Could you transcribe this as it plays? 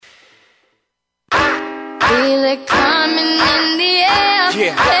Feel it coming in the air.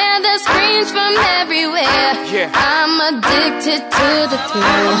 Hear the screams from everywhere. I'm addicted to the thrill.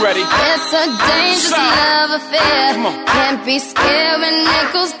 I'm ready. It's a dangerous love affair. Can't be scared when it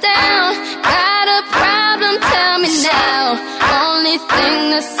goes down. Got a problem? Tell me now. Only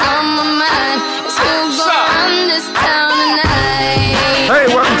thing that's on my mind is who's gonna run this town tonight. Hey,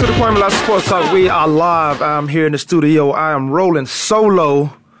 welcome to the Kwamie Lassiter Sports Talk. We are live. I'm here in the studio. I am rolling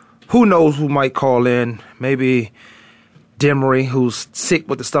solo. Who knows who might call in? Maybe Demery, who's sick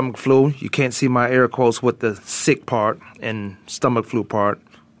with the stomach flu. You can't see my air quotes with the sick part and stomach flu part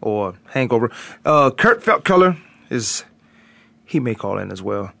or hangover. Kurt Feldkeller he may call in as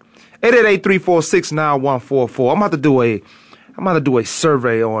well. 888-346-9144. I'm about to do a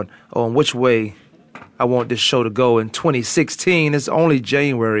survey on which way I want this show to go in 2016. It's only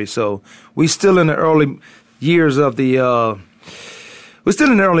January, so we're still in the early years of the we're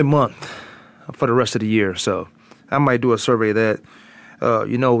still in the early month for the rest of the year, so I might do a survey of that.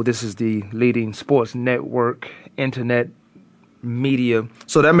 This is the leading sports network, internet media,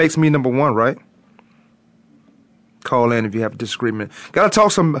 so that makes me number one, right? Call in if you have a disagreement. Got to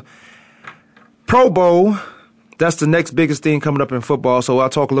talk some Pro Bowl. That's the next biggest thing coming up in football, so I'll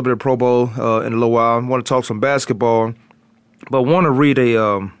talk a little bit of Pro Bowl in a little while. I want to talk some basketball, but want to read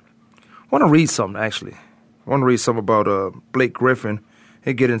something, actually. I want to read something about Blake Griffin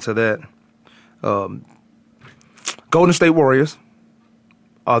and get into that. Golden State Warriors,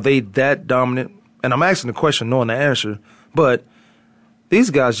 are they that dominant? And I'm asking the question knowing the answer, but these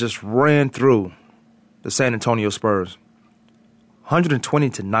guys just ran through the San Antonio Spurs,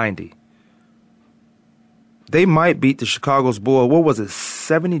 120-90. They might beat the Chicago's Bulls. What was it,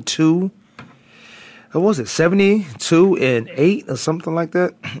 72? What was it, 72-8 or something like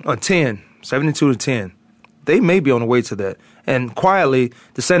that? Or 10, 72-10. They may be on the way to that. And quietly,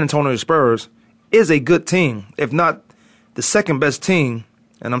 the San Antonio Spurs is a good team, if not the second best team.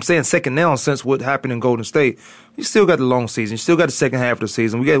 And I'm saying second now since what happened in Golden State. You still got the long season. You still got the second half of the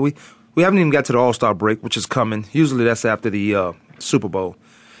season. We haven't even got to the All-Star break, which is coming. Usually that's after the Super Bowl.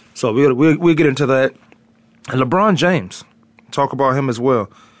 So we'll get into that. And LeBron James, talk about him as well.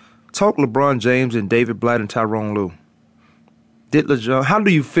 Talk LeBron James and David Blatt and Tyronn Lue. How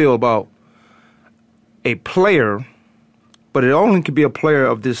do you feel about a player, but it only can be a player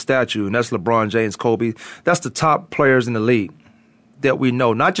of this stature, and that's LeBron James, Kobe. That's the top players in the league that we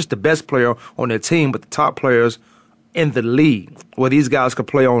know. Not just the best player on their team, but the top players in the league, where these guys could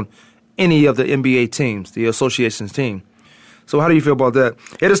play on any of the NBA teams, the association's team. So how do you feel about that?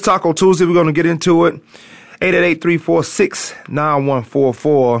 It is Taco Tuesday. We're going to get into it.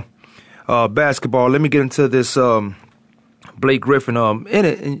 888-346-9144. Basketball. Let me get into this Blake Griffin. In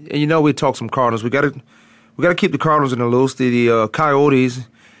it, and we talk some Cardinals. We got to keep the Cardinals in the loose. The Coyotes,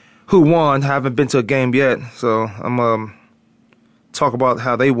 who won, haven't been to a game yet. So I'm talk about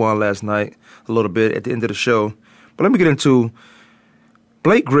how they won last night a little bit at the end of the show. But let me get into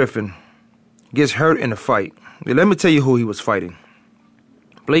Blake Griffin gets hurt in a fight. Let me tell you who he was fighting.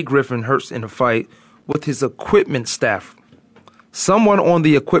 Blake Griffin hurts in a fight with his equipment staff. Someone on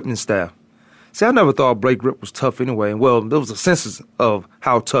the equipment staff. See, I never thought Blake Griffin was tough anyway. Well, there was a sense of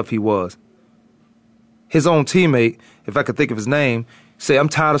how tough he was. His own teammate, if I could think of his name, said, I'm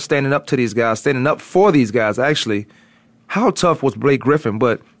tired of standing up to these guys, standing up for these guys, actually. How tough was Blake Griffin?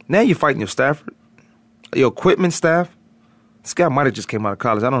 But now you're fighting your staff, your equipment staff. This guy might have just came out of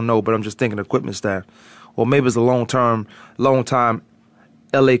college. I don't know, but I'm just thinking equipment staff. Or maybe it's a long-time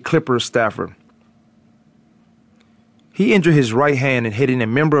L.A. Clippers staffer. He injured his right hand and hitting a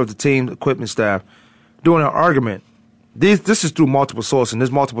member of the team's equipment staff during an argument. This is through multiple sources, and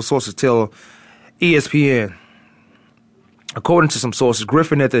there's multiple sources tell ESPN. According to some sources,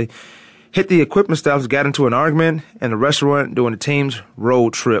 Griffin hit the equipment staff, got into an argument in a restaurant during the team's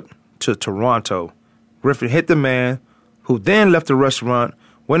road trip to Toronto. Griffin hit the man, who then left the restaurant,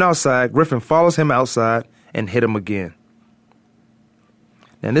 went outside. Griffin follows him outside and hit him again.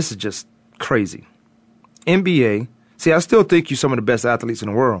 Now, this is just crazy. NBA, see, I still think you're some of the best athletes in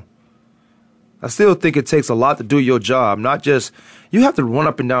the world. I still think it takes a lot to do your job, not just, you have to run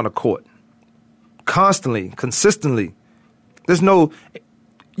up and down the court constantly, consistently. You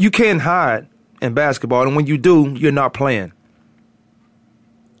can't hide in basketball, and when you do, you're not playing.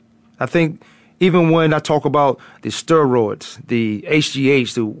 I think even when I talk about the steroids, the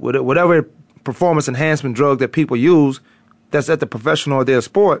HGH, the whatever performance enhancement drug that people use that's at the professional or their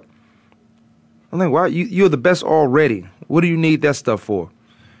sport, I'm like, wow, you're the best already. What do you need that stuff for?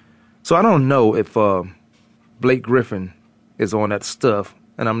 So I don't know if Blake Griffin is on that stuff,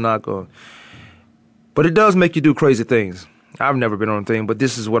 and I'm not going. But it does make you do crazy things. I've never been on a thing, but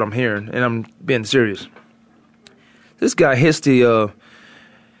this is what I'm hearing, and I'm being serious. This guy hits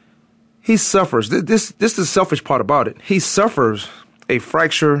he suffers. This is the selfish part about it. He suffers a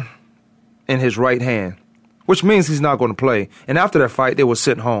fracture in his right hand, which means he's not going to play. And after that fight, they were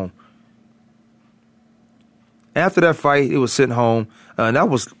sent home. After that fight, he was sent home, and that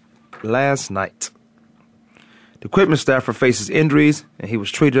was last night. The equipment staffer faces injuries, and he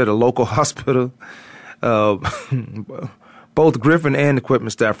was treated at a local hospital. Both Griffin and the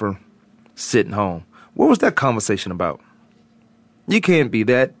equipment staffer sitting home. What was that conversation about? You can't be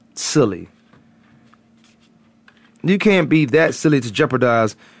that silly. You can't be that silly to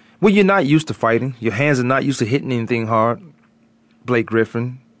jeopardize when you're not used to fighting. Your hands are not used to hitting anything hard. Blake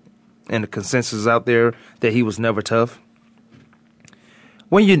Griffin, and the consensus out there that he was never tough.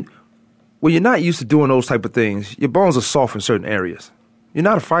 When you're not used to doing those type of things, your bones are soft in certain areas. You're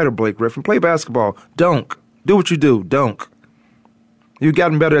not a fighter, Blake Griffin. Play basketball. Dunk. Do what you do. Dunk. You've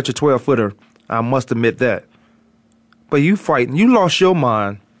gotten better at your 12-footer. I must admit that. But you fighting. You lost your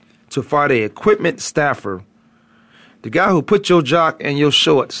mind to fight a equipment staffer, the guy who put your jock and your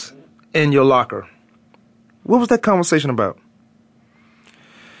shorts in your locker. What was that conversation about?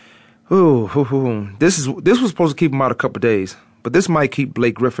 This was supposed to keep him out a couple of days, but this might keep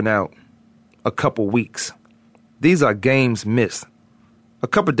Blake Griffin out a couple weeks. These are games missed. A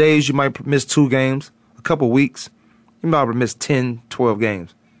couple of days, you might miss 2 games. A couple of weeks, you might miss 10, 12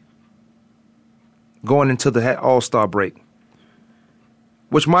 games. Going into the All-Star break,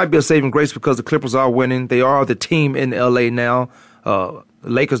 which might be a saving grace because the Clippers are winning. They are the team in L.A. now. The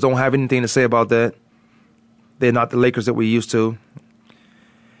Lakers don't have anything to say about that. They're not the Lakers that we used to.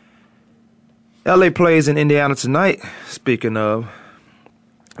 L.A. plays in Indiana tonight. Speaking of,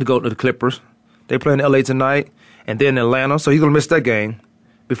 to go to the Clippers. They play in L.A. tonight and then Atlanta, so he's going to miss that game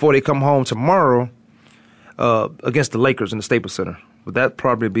before they come home tomorrow against the Lakers in the Staples Center. But that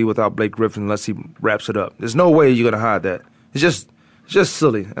probably be without Blake Griffin unless he wraps it up. There's no way you're going to hide that. It's just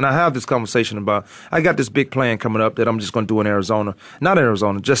silly. And I have this conversation about, I got this big plan coming up that I'm just going to do in Arizona. Not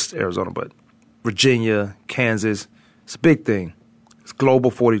Arizona, just Arizona, but Virginia, Kansas. It's a big thing. It's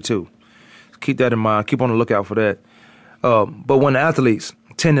Global 42. Keep that in mind. Keep on the lookout for that. But when athletes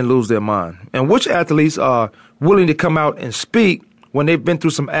tend to lose their mind, and which athletes are willing to come out and speak when they've been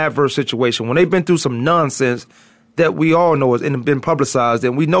through some adverse situation, when they've been through some nonsense that we all know has been publicized,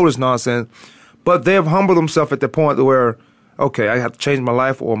 and we know this nonsense, but they've humbled themselves at the point where, okay, I have to change my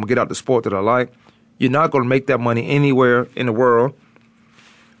life or I'm going to get out the sport that I like. You're not going to make that money anywhere in the world.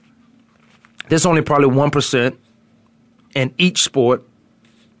 There's only probably 1% in each sport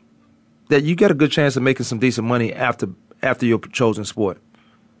that you get a good chance of making some decent money after your chosen sport.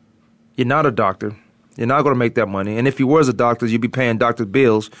 You're not a doctor. You're not going to make that money. And if you was a doctor, you'd be paying doctor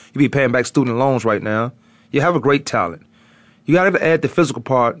bills. You'd be paying back student loans right now. You have a great talent. You got to add the physical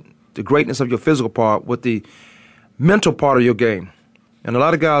part, the greatness of your physical part with the mental part of your game. And a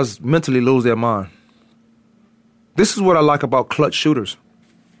lot of guys mentally lose their mind. This is what I like about clutch shooters.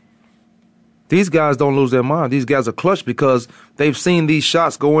 These guys don't lose their mind. These guys are clutch because they've seen these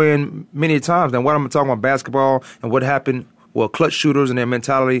shots go in many times. And what I'm talking about basketball and what happened, well, clutch shooters and their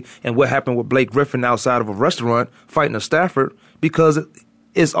mentality and what happened with Blake Griffin outside of a restaurant fighting a Stafford, because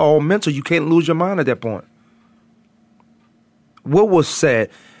it's all mental. You can't lose your mind at that point. What was said,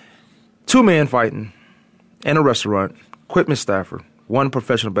 2 men fighting in a restaurant, equipment staffer, 1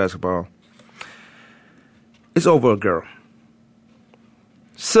 professional basketball. It's over a girl.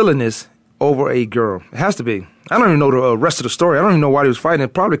 Silliness over a girl. It has to be. I don't even know the rest of the story. I don't even know why he was fighting.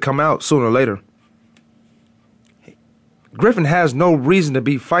 It'll probably come out sooner or later. Griffin has no reason to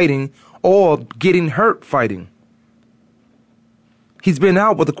be fighting or getting hurt fighting. He's been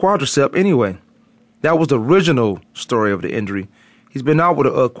out with a quadricep anyway. That was the original story of the injury. He's been out with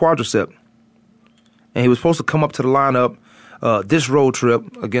a quadricep. And he was supposed to come up to the lineup this road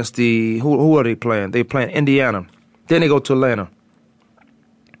trip against the, who are they playing? They playing Indiana. Then they go to Atlanta.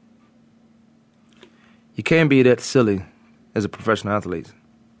 You can't be that silly as a professional athlete.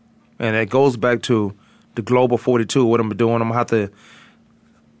 And it goes back to the Global 42, what I'm doing. I'm going to have to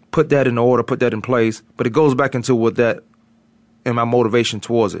put that in order, put that in place. But it goes back into what that and my motivation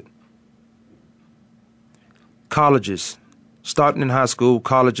towards it. Colleges, starting in high school,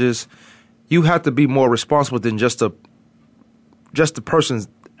 colleges, you have to be more responsible than just the person's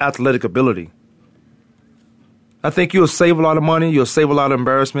athletic ability. I think you'll save a lot of money, you'll save a lot of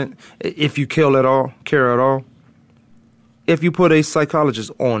embarrassment if you care at all, if you put a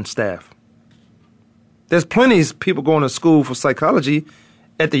psychologist on staff. There's plenty of people going to school for psychology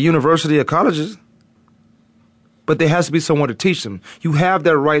at the university or colleges, but there has to be someone to teach them. You have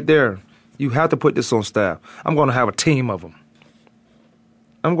that right there. You have to put this on staff. I'm going to have a team of them.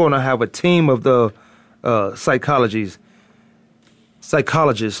 I'm going to have a team of the psychologists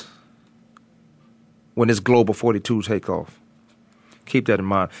when this Global 42 take off. Keep that in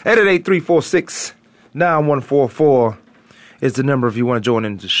mind. 888-346-9144 is the number if you want to join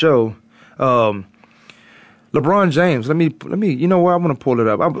into the show. LeBron James, let me. You know what? I want to pull it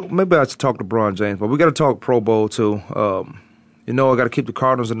up. Maybe I should talk to LeBron James, but we got to talk Pro Bowl too. I got to keep the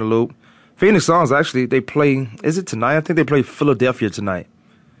Cardinals in the loop. Phoenix Suns actually they play. Is it tonight? I think they play Philadelphia tonight.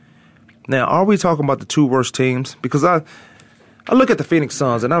 Now, are we talking about the two worst teams? Because I look at the Phoenix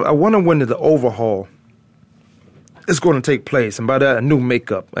Suns and I wonder when the overhaul is going to take place, and by that a new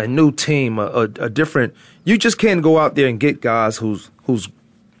makeup, a new team, a different. You just can't go out there and get guys who's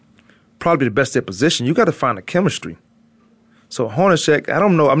probably the best at their position. You got to find a chemistry. So Hornacek, I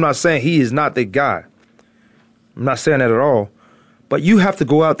don't know. I'm not saying he is not the guy. I'm not saying that at all. But you have to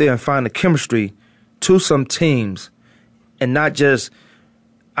go out there and find the chemistry to some teams, and not just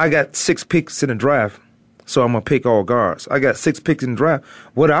I got 6 picks in the draft, so I'm gonna pick all guards. I got 6 picks in the draft.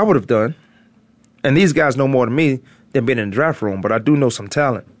 What I would have done, and these guys know more than me than being in the draft room, but I do know some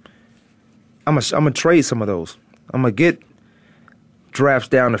talent. I'm gonna trade some of those. I'm gonna get drafts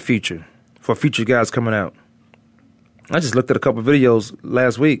down the future for future guys coming out. I just looked at a couple of videos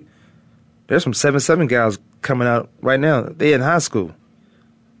last week. There's some 7-7 guys coming out right now. They're in high school.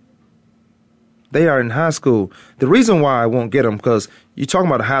 They are in high school. The reason why I won't get them, because you're talking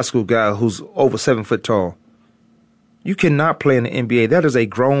about a high school guy who's over 7 foot tall. You cannot play in the NBA. That is a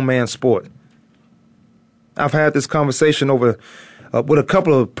grown man sport. I've had this conversation over with a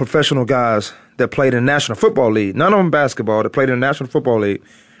couple of professional guys that played in the National Football League. None of them basketball. That played in the National Football League.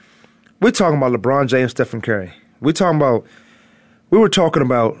 We're talking about LeBron James, Stephen Curry. We were talking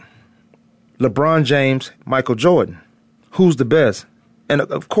about LeBron James, Michael Jordan. Who's the best? And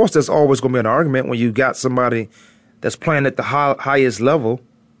of course, there's always going to be an argument when you got somebody that's playing at the highest level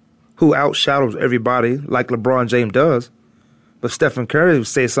who outshadows everybody like LeBron James does. But Stephen Curry have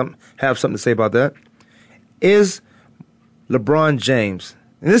something to say about that. Is LeBron James,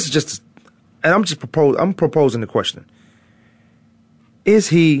 and this is just, and I'm proposing the question. Is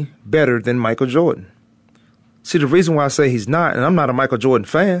he better than Michael Jordan? See, the reason why I say he's not, and I'm not a Michael Jordan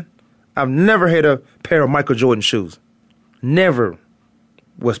fan, I've never had a pair of Michael Jordan shoes. Never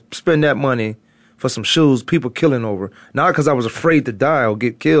was spend that money for some shoes people killing over. Not because I was afraid to die or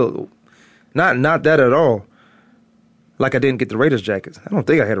get killed. Not that at all. Like I didn't get the Raiders jackets. I don't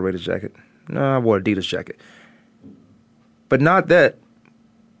think I had a Raiders jacket. No, I wore an Adidas jacket. But not that.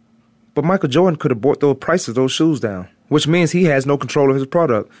 But Michael Jordan could have bought those prices, those shoes down, which means he has no control of his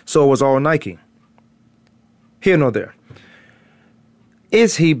product. So it was all Nike. Here nor there.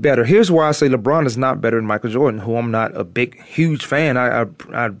 Is he better? Here's why I say LeBron is not better than Michael Jordan, who I'm not a huge fan. I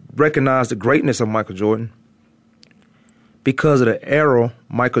recognize the greatness of Michael Jordan because of the era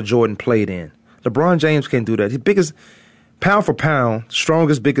Michael Jordan played in. LeBron James can't do that. He's biggest, pound for pound,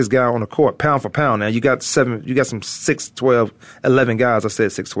 strongest, biggest guy on the court, pound for pound. Now, you got some 6'12", 11 guys. I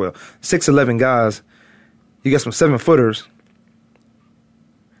said 6'12", 6'11 guys. You got some 7-footers.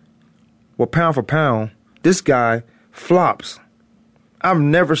 Well, pound for pound, this guy flops. I've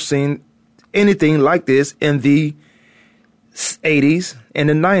never seen anything like this in the 80s and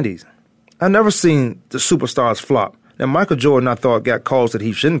the 90s. I've never seen the superstars flop. Now, Michael Jordan, I thought, got calls that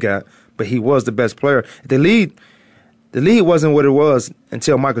he shouldn't got, but he was the best player. The league wasn't what it was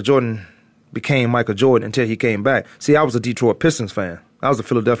until Michael Jordan became Michael Jordan, until he came back. See, I was a Detroit Pistons fan. I was a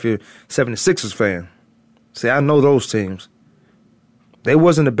Philadelphia 76ers fan. See, I know those teams. They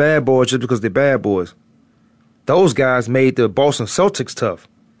wasn't the bad boys just because they're bad boys. Those guys made the Boston Celtics tough.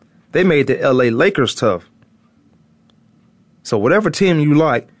 They made the LA Lakers tough. So whatever team you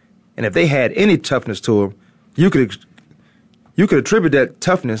like, and if they had any toughness to them, you could attribute that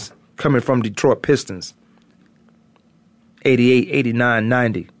toughness coming from Detroit Pistons. 88, 89,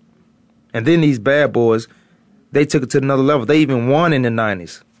 90. And then these bad boys, they took it to another level. They even won in the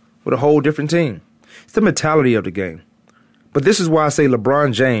 90s with a whole different team. It's the mentality of the game. But this is why I say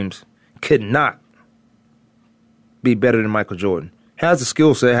LeBron James could not be better than Michael Jordan. Has the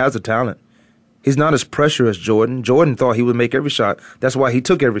skill set, has the talent. He's not as pressure as Jordan. Jordan thought he would make every shot. That's why he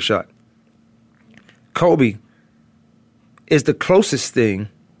took every shot. Kobe is the closest thing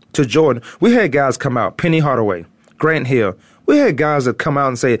to Jordan. We had guys come out, Penny Hardaway, Grant Hill. We had guys that come out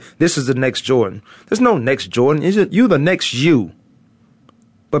and say, this is the next Jordan. There's no next Jordan. You're the next you.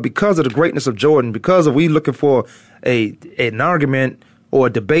 But because of the greatness of Jordan, because of we looking for an argument or a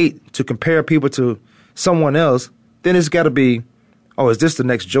debate to compare people to someone else, then it's got to be, oh, is this the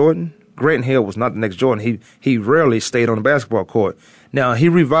next Jordan? Grant Hill was not the next Jordan. He rarely stayed on the basketball court. Now, he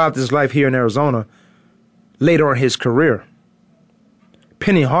revived his life here in Arizona later in his career.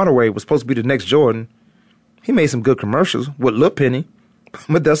 Penny Hardaway was supposed to be the next Jordan, He made some good commercials with Lil Penny,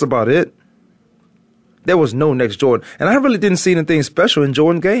 but that's about it. There was no next Jordan. And I really didn't see anything special in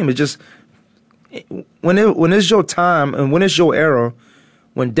Jordan's game. It just, when it's your time and when it's your era,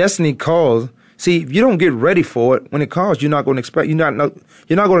 when destiny calls, see, if you don't get ready for it, when it calls, you're not going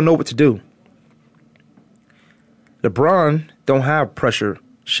to know what to do. LeBron don't have pressure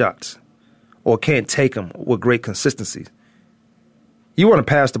shots or can't take them with great consistency. You want to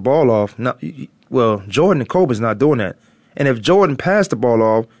pass the ball off. Well, Jordan and Kobe's not doing that. And if Jordan passed the ball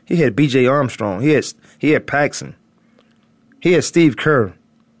off, he had B.J. Armstrong. He had Paxson. He had Steve Kerr.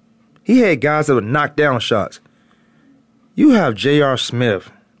 He had guys that would knock down shots. You have J.R. Smith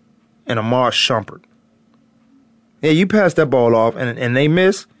and Amar Shumpert. Yeah, you pass that ball off and they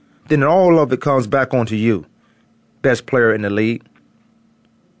miss, then all of it comes back onto you. Best player in the league.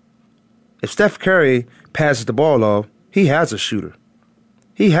 If Steph Curry passes the ball off, he has a shooter.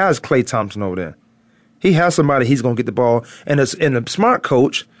 He has Klay Thompson over there. He has somebody he's going to get the ball. And a smart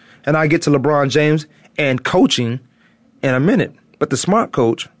coach, and I get to LeBron James and coaching in a minute, but the smart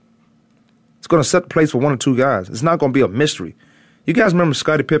coach is going to set the place for one or two guys. It's not going to be a mystery. You guys remember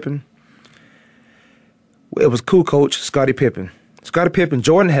Scottie Pippen? It was cool coach, Scottie Pippen. Scottie Pippen,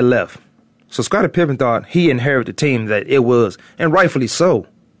 Jordan had left. So Scottie Pippen thought he inherited the team that it was, and rightfully so.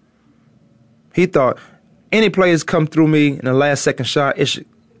 He thought, any players come through me in the last second shot,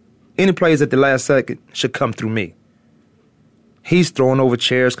 any players at the last second should come through me. He's throwing over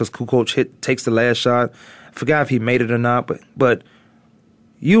chairs because cool coach takes the last shot. I forgot if he made it or not, but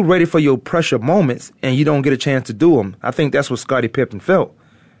you ready for your pressure moments and you don't get a chance to do them. I think that's what Scottie Pippen felt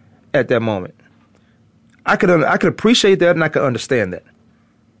at that moment. I could appreciate that and I could understand that.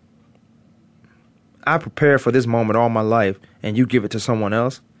 I prepared for this moment all my life and you give it to someone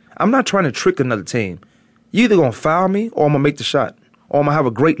else. I'm not trying to trick another team. You either going to foul me or I'm going to make the shot or I'm going to have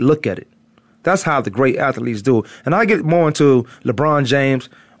a great look at it. That's how the great athletes do. And I get more into LeBron James,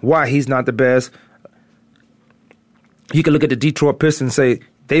 why he's not the best. You can look at the Detroit Pistons and say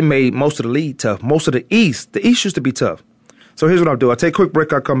they made most of the league tough, most of the East. The East used to be tough. So here's what I'll do. I'll take a quick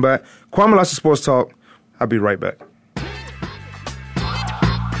break. I'll come back. Kwamie Lassiter Sports Talk. I'll be right back.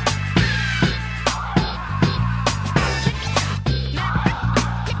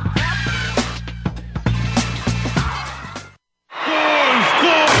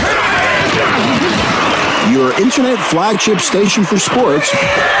 Your internet flagship station for sports.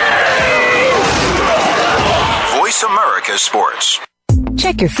 Voice America Sports.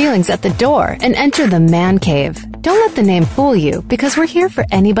 Check your feelings at the door and enter the Man Cave. Don't let the name fool you, because we're here for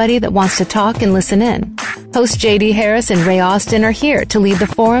anybody that wants to talk and listen in. Hosts J.D. Harris and Ray Austin are here to lead the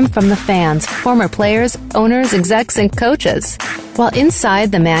forum from the fans, former players, owners, execs, and coaches. While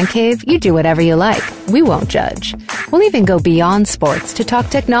inside the Man Cave, you do whatever you like. We won't judge. We'll even go beyond sports to talk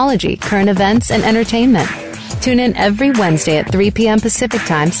technology, current events, and entertainment. Tune in every Wednesday at 3 p.m. Pacific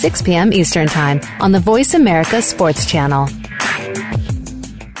Time, 6 p.m. Eastern Time on the Voice America Sports Channel.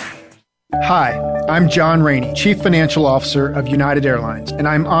 Hi, I'm John Rainey, Chief Financial Officer of United Airlines, and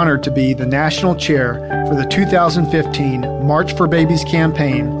I'm honored to be the National Chair for the 2015 March for Babies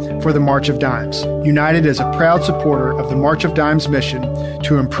campaign for the March of Dimes. United is a proud supporter of the March of Dimes mission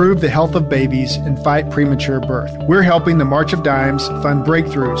to improve the health of babies and fight premature birth. We're helping the March of Dimes fund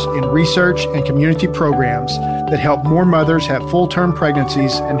breakthroughs in research and community programs that help more mothers have full-term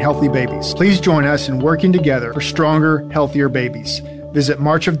pregnancies and healthy babies. Please join us in working together for stronger, healthier babies. Visit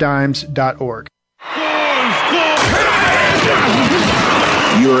marchofdimes.org.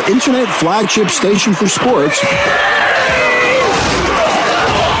 Your internet flagship station for sports.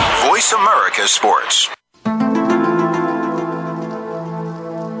 Voice America Sports.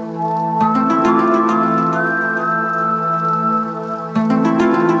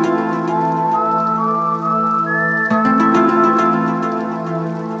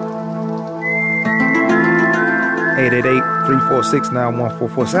 Eight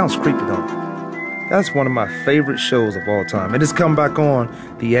 346-9144. Sounds creepy, don't it? That's one of my favorite shows of all time. It has come back on,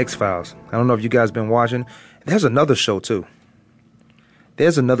 The X-Files. I don't know if you guys been watching. There's another show, too.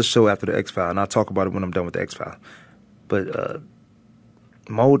 There's another show after The X-Files, and I'll talk about it when I'm done with The X-Files. But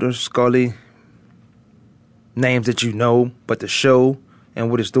Mulder, Scully, names that you know, but the show and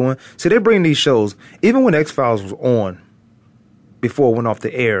what it's doing. See, they bring these shows, even when X-Files was on, before it went off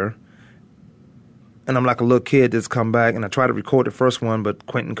the air, and I'm like a little kid that's come back, and I tried to record the first one, but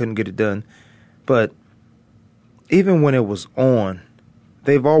Quentin couldn't get it done. But even when it was on,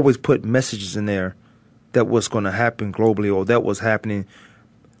 they've always put messages in there that was going to happen globally or that was happening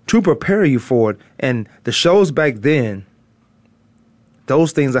to prepare you for it. And the shows back then,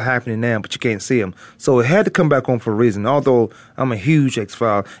 those things are happening now, but you can't see them. So it had to come back on for a reason. Although I'm a huge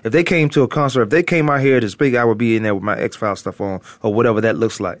X-File. If they came to a concert, if they came out here to speak, I would be in there with my X-File stuff on or whatever that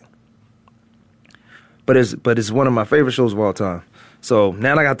looks like. But it's one of my favorite shows of all time. So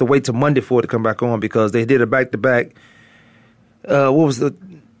now I got to wait till Monday for it to come back on because they did a back-to-back. What was the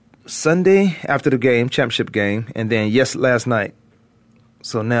Sunday after the game, championship game, and then last night.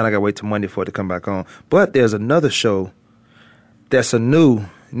 So now I got to wait till Monday for it to come back on. But there's another show that's a new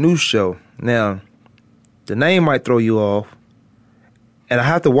show. Now, the name might throw you off, and I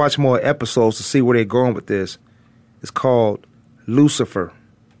have to watch more episodes to see where they're going with this. It's called Lassiter.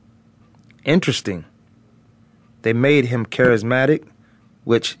 Interesting. They made him charismatic,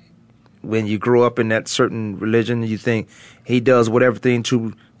 which when you grow up in that certain religion, you think he does whatever thing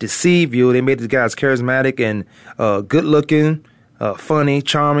to deceive you. They made the guys charismatic and good-looking, funny,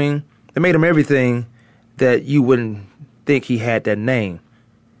 charming. They made him everything that you wouldn't think he had that name.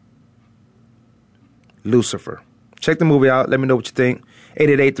 Lassiter. Check the movie out. Let me know what you think.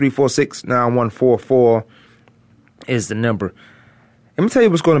 888-346-9144 is the number. Let me tell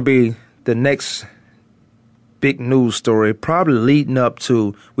you what's going to be the next big news story, probably leading up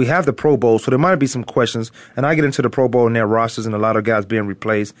to, we have the Pro Bowl, so there might be some questions, and I get into the Pro Bowl and their rosters and a lot of guys being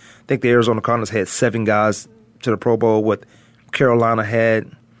replaced. I think the Arizona Cardinals had 7 guys to the Pro Bowl, what Carolina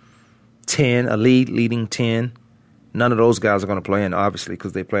had 10, a leading 10. None of those guys are going to play in, obviously,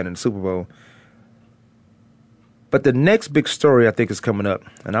 because they played in the Super Bowl. But the next big story I think is coming up,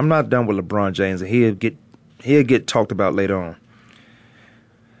 and I'm not done with LeBron James, and he'll get talked about later on.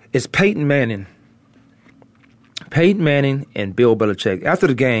 It's Peyton Manning. Peyton Manning and Bill Belichick. After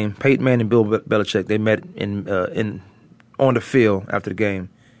the game, Peyton Manning and Bill Belichick, they met on the field after the game.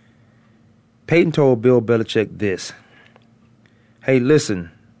 Peyton told Bill Belichick this. Hey,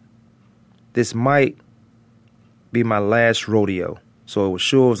 listen, this might be my last rodeo, so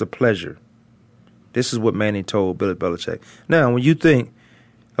it was a pleasure. This is what Manning told Bill Belichick. Now, when you think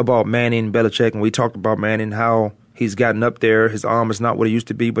about Manning and Belichick, and we talked about Manning, how he's gotten up there. His arm is not what it used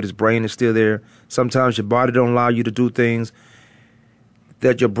to be, but his brain is still there. Sometimes your body don't allow you to do things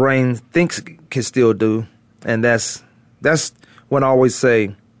that your brain thinks can still do. And that's when I always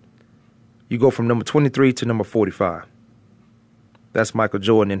say you go from number 23 to number 45. That's Michael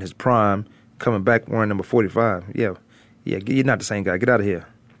Jordan in his prime coming back wearing number 45. Yeah, you're not the same guy. Get out of here.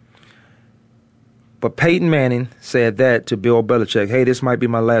 But Peyton Manning said that to Bill Belichick. Hey, this might be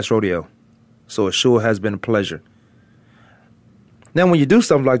my last rodeo. So it sure has been a pleasure. Now, when you do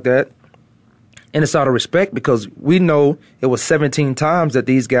something like that, and it's out of respect because we know it was 17 times that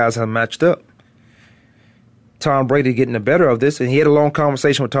these guys have matched up. Tom Brady getting the better of this, and he had a long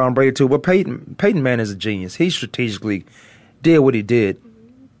conversation with Tom Brady too. But Peyton Manning is a genius. He strategically did what he did.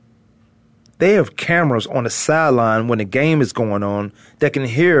 They have cameras on the sideline when the game is going on that can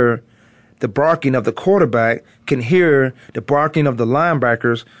hear the barking of the quarterback, can hear the barking of the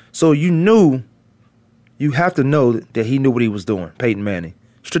linebackers. So you have to know that he knew what he was doing, Peyton Manning,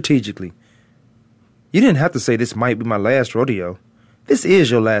 strategically. You didn't have to say this might be my last rodeo. This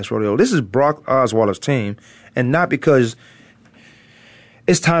is your last rodeo. This is Brock Osweiler's team, and not because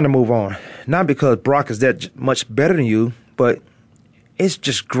it's time to move on. Not because Brock is that much better than you, but it's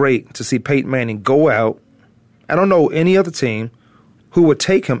just great to see Peyton Manning go out. I don't know any other team who would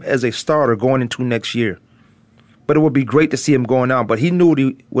take him as a starter going into next year. But it would be great to see him going out. But he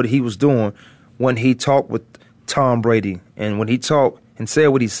knew what he was doing when he talked with Tom Brady and when he talked and said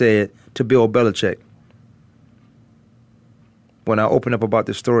what he said to Bill Belichick. When I opened up about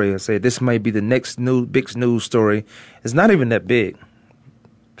this story, I said this might be the next big news story. It's not even that big.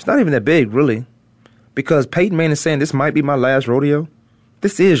 It's not even that big, really, because Peyton Manning is saying this might be my last rodeo.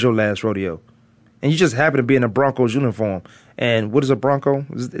 This is your last rodeo. And you just happen to be in a Broncos uniform. And what is a Bronco?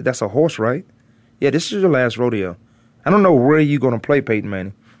 That's a horse, right? Yeah, this is your last rodeo. I don't know where you're going to play Peyton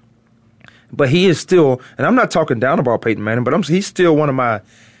Manning. But he is still, and I'm not talking down about Peyton Manning, but he's still one of my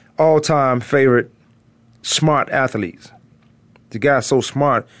all-time favorite smart athletes. The guy's so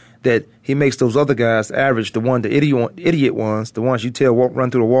smart that he makes those other guys average, the idiot ones, the ones you tell run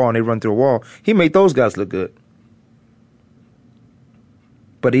through the wall and they run through the wall. He made those guys look good.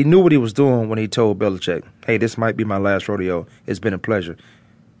 But he knew what he was doing when he told Belichick, hey, this might be my last rodeo. It's been a pleasure.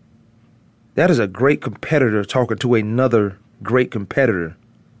 That is a great competitor talking to another great competitor.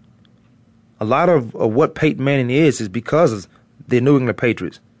 A lot of what Peyton Manning is because of the New England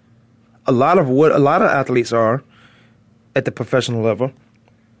Patriots. A lot of athletes are at the professional level,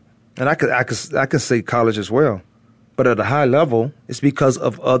 and I could say college as well. But at a high level, it's because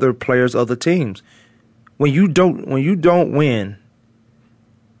of other players, other teams. When you don't win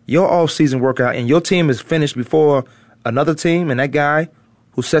your off-season workout and your team is finished before another team, and that guy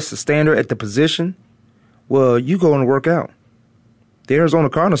who sets the standard at the position, well, you go and work out. The Arizona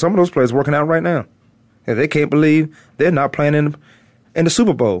Cardinals, some of those players working out right now. And they can't believe they're not playing in the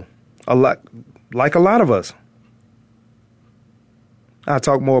Super Bowl, like a lot of us. I'll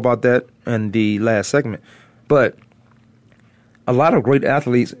talk more about that in the last segment. But a lot of great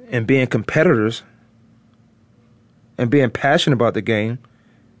athletes and being competitors and being passionate about the game,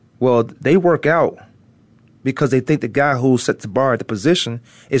 well, they work out because they think the guy who sets the bar at the position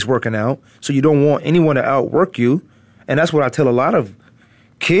is working out. So you don't want anyone to outwork you. And that's what I tell a lot of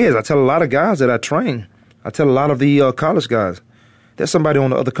kids. I tell a lot of guys that I train. I tell a lot of the college guys. There's somebody on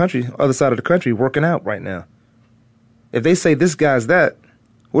the other side of the country working out right now. If they say this guy's that,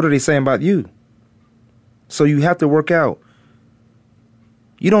 what are they saying about you? So you have to work out.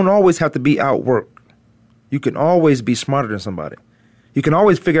 You don't always have to be outworked. You can always be smarter than somebody. You can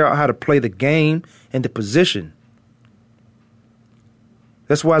always figure out how to play the game and the position.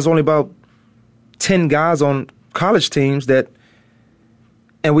 That's why it's only about 10 guys on college teams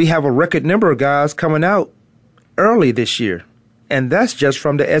and we have a record number of guys coming out early this year. And that's just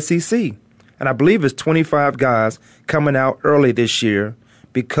from the SEC. And I believe it's 25 guys coming out early this year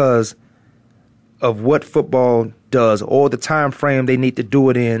because of what football does, or the time frame they need to do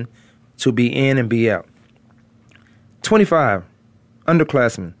it in to be in and be out. 25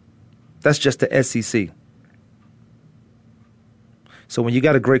 underclassmen. That's just the SEC. So when you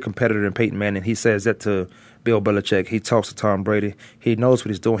got a great competitor in Peyton Manning, he says that to Bill Belichick. He talks to Tom Brady. He knows what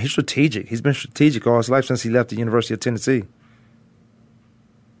he's doing. He's strategic. He's been strategic all his life since he left the University of Tennessee.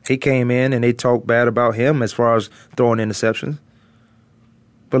 He came in and they talked bad about him as far as throwing interceptions.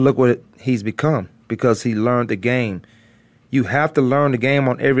 But look what he's become because he learned the game. You have to learn the game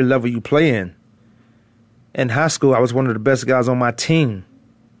on every level you play in. In high school, I was one of the best guys on my team.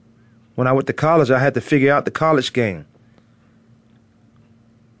 When I went to college, I had to figure out the college game.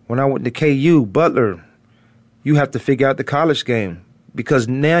 When I went to KU, Butler, you have to figure out the college game because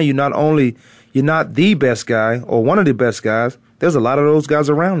now you're not the best guy or one of the best guys. There's a lot of those guys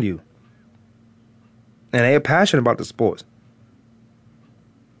around you. And they're passionate about the sports.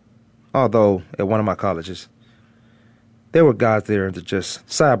 Although, at one of my colleges, there were guys there that just,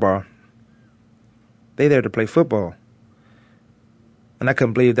 sidebar, they there to play football. And I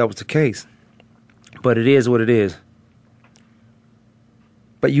couldn't believe that was the case. But it is what it is.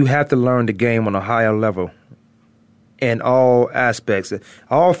 But you have to learn the game on a higher level in all aspects.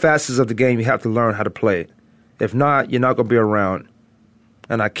 All facets of the game, you have to learn how to play it. If not, you're not going to be around.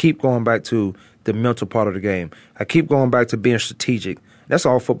 And I keep going back to the mental part of the game. I keep going back to being strategic. That's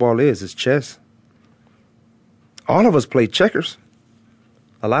all football is. It's chess. All of us play checkers.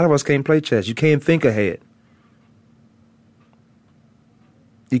 A lot of us can't play chess. You can't think ahead.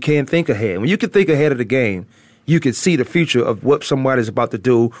 You can't think ahead. When you can think ahead of the game, you can see the future of what somebody's about to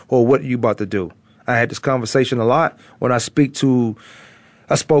do or what you're about to do. I had this conversation a lot when I spoke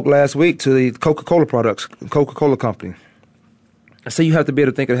last week to the Coca-Cola company. I say you have to be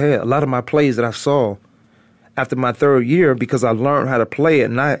able to think ahead. A lot of my plays that I saw after my third year, because I learned how to play it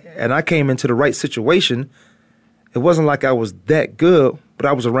and I came into the right situation, it wasn't like I was that good, but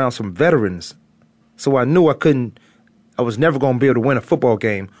I was around some veterans. So I knew I was never going to be able to win a football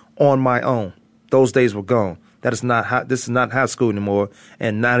game on my own. Those days were gone. This is not high school anymore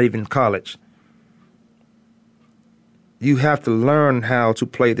and not even college. You have to learn how to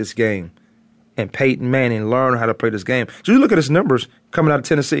play this game. And Peyton Manning learned how to play this game. So you look at his numbers coming out of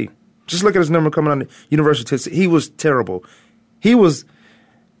Tennessee. Just look at his number coming out of the University of Tennessee. He was terrible.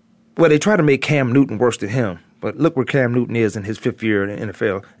 They tried to make Cam Newton worse than him. But look where Cam Newton is in his 5th year in the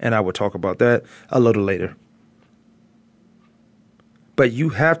NFL. And I will talk about that a little later. But you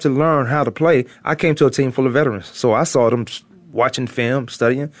have to learn how to play. I came to a team full of veterans. So I saw them watching film,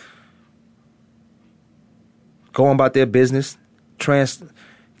 studying, going about their business,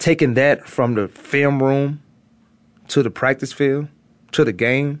 taking that from the film room to the practice field, to the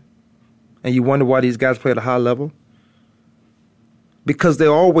game, and you wonder why these guys play at a high level? Because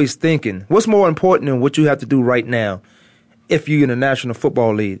they're always thinking, what's more important than what you have to do right now? If you're in the National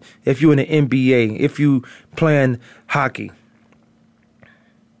Football League, if you're in the NBA, if you playing hockey,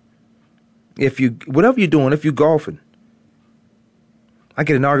 whatever you're doing, if you're golfing. I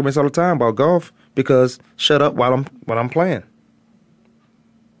get in arguments all the time about golf because shut up while I'm playing.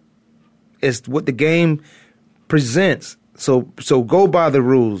 It's what the game presents. So go by the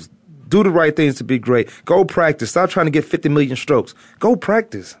rules. Do the right things to be great. Go practice. Stop trying to get 50 million strokes. Go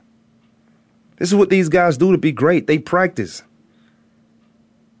practice. This is what these guys do to be great. They practice.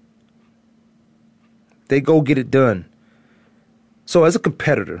 They go get it done. So as a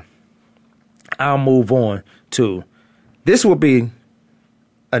competitor, I'll move on to, this will be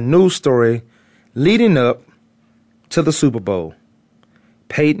a news story leading up to the Super Bowl.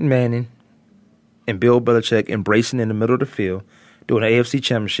 Peyton Manning and Bill Belichick embracing in the middle of the field during the AFC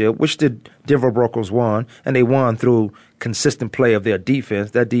Championship, which the Denver Broncos won, and they won through consistent play of their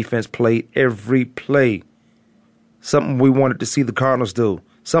defense. That defense played every play. Something we wanted to see the Cardinals do.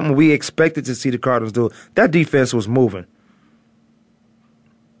 Something we expected to see the Cardinals do. That defense was moving.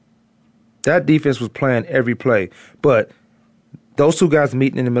 That defense was playing every play. But those two guys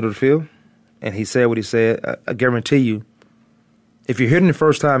meeting in the middle of the field, and he said what he said, I guarantee you, if you're hearing the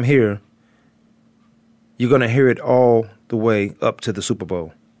first time here, you're going to hear it all the way up to the Super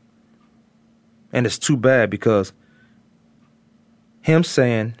Bowl. And it's too bad because him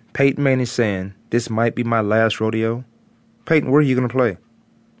saying, Peyton Manning saying, this might be my last rodeo. Peyton, where are you going to play?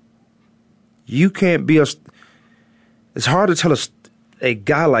 You can't be it's hard to tell a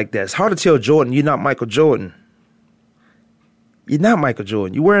guy like that. It's hard to tell Jordan, you're not Michael Jordan. You're not Michael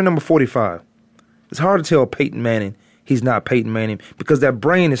Jordan. You're wearing number 45. It's hard to tell Peyton Manning he's not Peyton Manning because that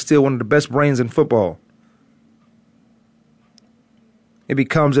brain is still one of the best brains in football. It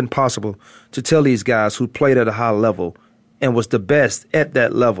becomes impossible to tell these guys who played at a high level and was the best at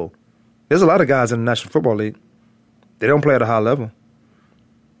that level. There's a lot of guys in the National Football League. They don't play at a high level.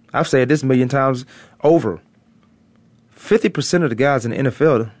 I've said this a million times over. 50% of the guys in the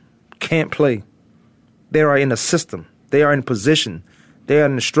NFL can't play. They are in a system. They are in position. They are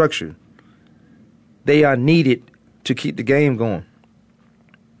in the structure. They are needed to keep the game going.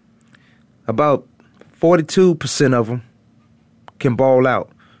 About 42% of them can ball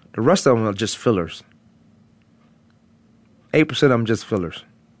out. The rest of them are just fillers. 8% of them just fillers.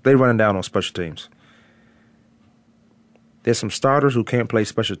 They running down on special teams. There's some starters who can't play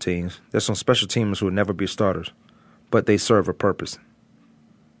special teams. There's some special teamers who will never be starters, but they serve a purpose.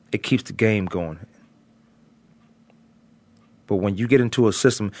 It keeps the game going. But when you get into a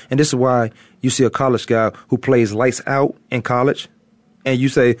system, and this is why you see a college guy who plays lights out in college, and you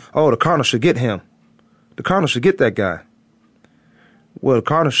say, oh, the Cardinals should get him. The Cardinals should get that guy. Well, the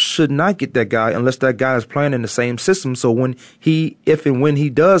Cardinals should not get that guy unless that guy is playing in the same system. So if and when he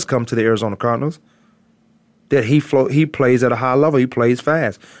does come to the Arizona Cardinals, that he plays at a high level, he plays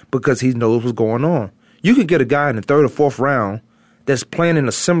fast because he knows what's going on. You could get a guy in the third or fourth round that's playing in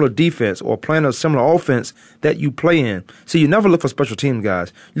a similar defense or playing a similar offense that you play in. So you never look for special team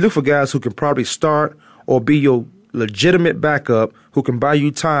guys. You look for guys who can probably start or be your legitimate backup who can buy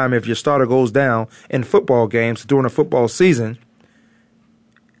you time if your starter goes down in football games during a football season.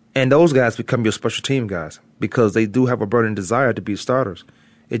 And those guys become your special team guys because they do have a burning desire to be starters.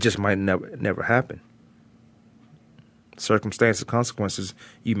 It just might never happen. Circumstances, consequences.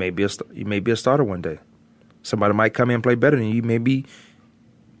 You may be a starter one day. Somebody might come in and play better than you. You may be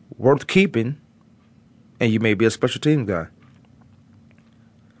worth keeping, and you may be a special team guy.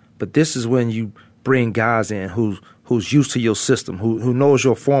 But this is when you bring guys in who's used to your system, who knows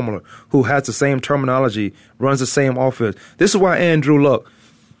your formula, who has the same terminology, runs the same offense. This is why Andrew Luck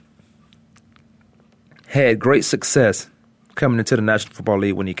had great success coming into the National Football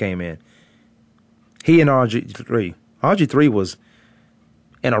League when he came in. He and RG3. RG3 was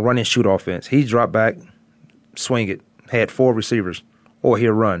in a run-and-shoot offense. He dropped back, swing it, had 4 receivers, or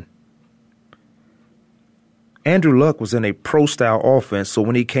he'll run. Andrew Luck was in a pro-style offense, so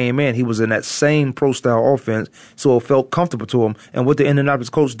when he came in, he was in that same pro-style offense, so it felt comfortable to him. And what the Indianapolis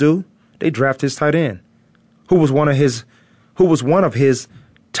Colts do? They draft his tight end, who was one of his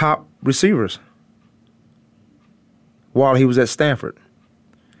top receivers while he was at Stanford.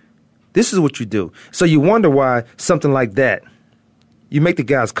 This is what you do. So you wonder why something like that, you make the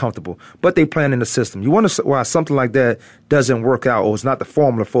guys comfortable, but they playing in the system. You wonder why something like that doesn't work out or it's not the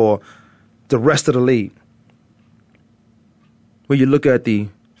formula for the rest of the league. When you look at the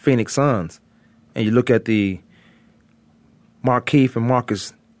Phoenix Suns and you look at the Markeith and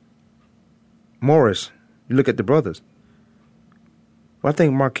Marcus Morris, you look at the brothers. Well, I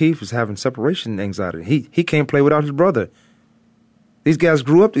think Markeith is having separation anxiety. He can't play without his brother. These guys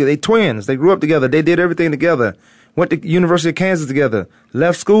grew up together. They twins. They grew up together. They did everything together. Went to University of Kansas together.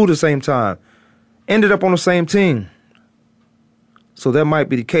 Left school at the same time. Ended up on the same team. So that might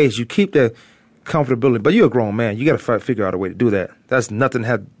be the case. You keep that comfortability. But you're a grown man. You got to figure out a way to do that. That's nothing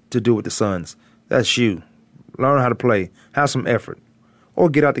had to do with the Suns. That's you. Learn how to play. Have some effort. Or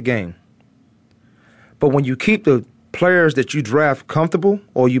get out the game. But when you keep the players that you draft comfortable,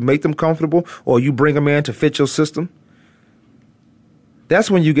 or you make them comfortable, or you bring them in to fit your system, that's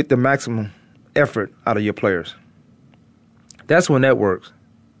when you get the maximum effort out of your players. That's when that works.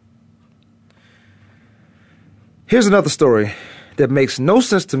 Here's another story that makes no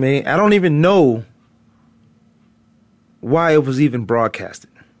sense to me. I don't even know why it was even broadcasted.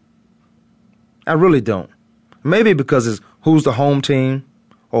 I really don't. Maybe because it's who's the home team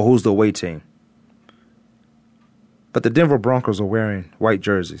or who's the away team. But the Denver Broncos are wearing white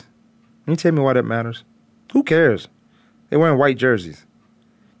jerseys. Can you tell me why that matters? Who cares? They're wearing white jerseys.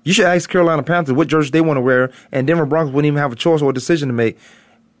 You should ask Carolina Panthers what jersey they want to wear, and Denver Broncos wouldn't even have a choice or a decision to make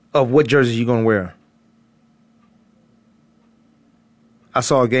of what jersey you're going to wear. I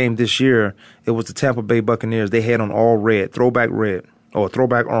saw a game this year. It was the Tampa Bay Buccaneers. They had on all red, throwback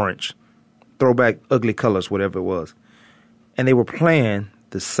orange, throwback ugly colors, whatever it was. And they were playing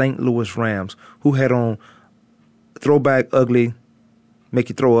the St. Louis Rams, who had on throwback ugly, make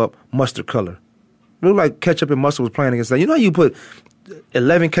you throw up, mustard color. It looked like ketchup and mustard was playing against that. You know how you put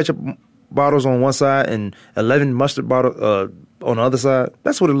 11 ketchup bottles on one side and 11 mustard bottles on the other side?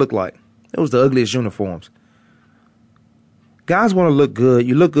 That's what it looked like. It was the ugliest uniforms. Guys want to look good.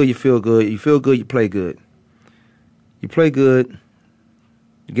 You look good, you feel good. You feel good, you play good. You play good,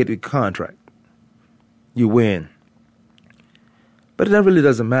 you get the contract. You win. But that really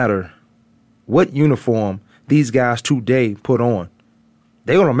doesn't matter what uniform these guys today put on.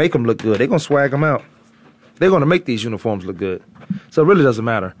 They're going to make them look good. They're going to swag them out. They're going to make these uniforms look good. So it really doesn't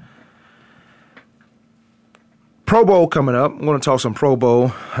matter. Pro Bowl coming up. I'm going to talk some Pro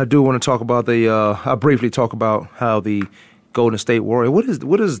Bowl. I do want to talk about I'll briefly talk about how the Golden State Warriors,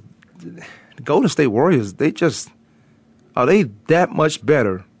 what is the Golden State Warriors, are they that much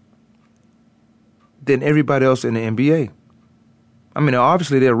better than everybody else in the NBA? I mean,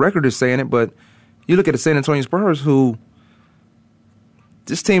 obviously their record is saying it, but you look at the San Antonio Spurs, who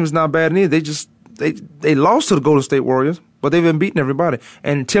this team is not bad either. They lost to the Golden State Warriors, but they've been beating everybody.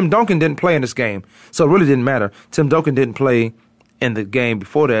 And Tim Duncan didn't play in this game, so it really didn't matter. Tim Duncan didn't play in the game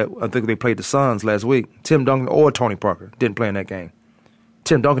before that. I think they played the Suns last week. Tim Duncan or Tony Parker didn't play in that game.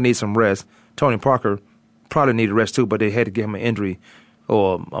 Tim Duncan needs some rest. Tony Parker probably needed rest too, but they had to give him an injury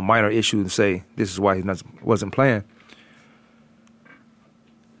or a minor issue and say this is why he wasn't playing.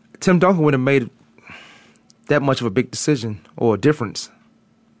 Tim Duncan would have made that much of a big decision or a difference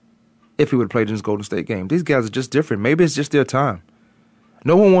if he would have played in this Golden State game. These guys are just different. Maybe it's just their time.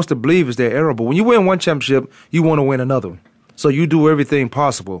 No one wants to believe it's their era, but when you win one championship, you want to win another one. So you do everything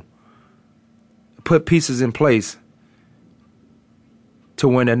possible, put pieces in place to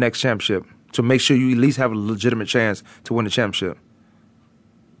win that next championship, to make sure you at least have a legitimate chance to win the championship.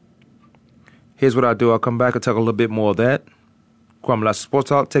 Here's what I do. I'll come back and talk a little bit more of that. Kwamie, Lassiter Sports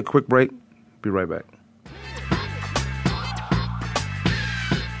Talk. Take a quick break. Be right back.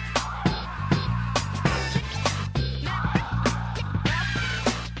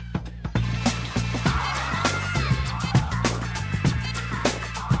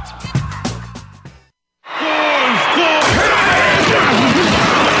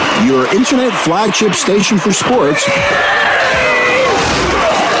 Your internet flagship station for sports.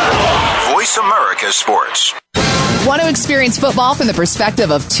 Voice America Sports. Want to experience football from the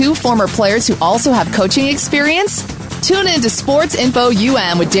perspective of two former players who also have coaching experience? Tune in to Sports Info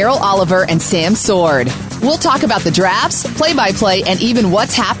UM with Daryl Oliver and Sam Sword. We'll talk about the drafts, play-by-play, and even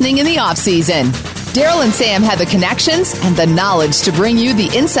what's happening in the offseason. Daryl and Sam have the connections and the knowledge to bring you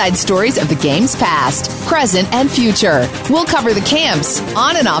the inside stories of the game's past, present, and future. We'll cover the camps,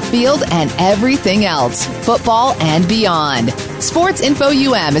 on and off field, and everything else, football and beyond. Sports Info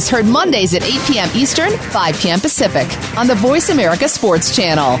UM is heard Mondays at 8 p.m. Eastern, 5 p.m. Pacific on the Voice America Sports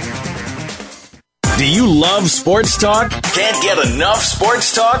Channel. Do you love sports talk? Can't get enough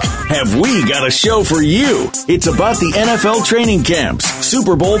sports talk? Have we got a show for you? It's about the NFL training camps,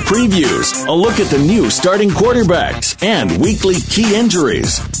 Super Bowl previews, a look at the new starting quarterbacks, and weekly key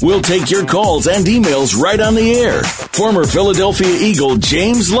injuries. We'll take your calls and emails right on the air. Former Philadelphia Eagle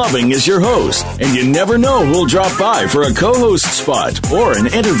James Loving is your host, and you never know who'll drop by for a co-host spot or an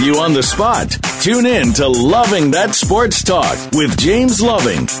interview on the spot. Tune in to Loving That Sports Talk with James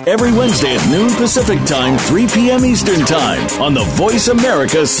Loving every Wednesday at noon Pacific Time, 3 p.m. Eastern Time on the Voice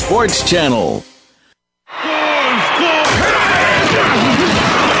America Sports Channel.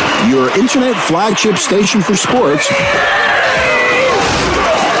 Your internet flagship station for sports.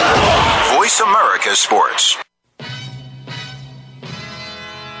 Voice America Sports.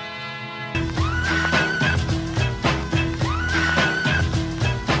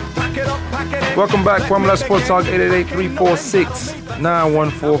 Welcome back, Kwamie Lassiter Sports Talk,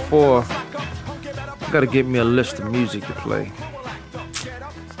 888-346-9144. Got to give me a list of music to play.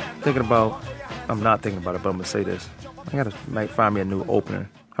 I'm not thinking about it, but I'm going to say this. I got to find me a new opener.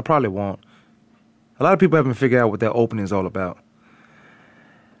 I probably won't. A lot of people haven't figured out what that opening is all about.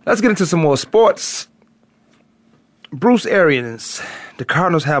 Let's get into some more sports. Bruce Arians, the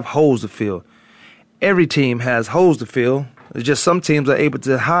Cardinals have holes to fill. Every team has holes to fill. It's just some teams are able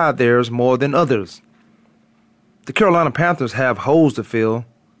to hide theirs more than others. The Carolina Panthers have holes to fill.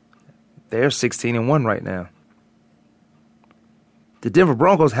 They're 16-1 right now. The Denver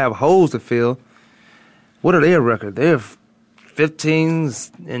Broncos have holes to fill. What are their record? They're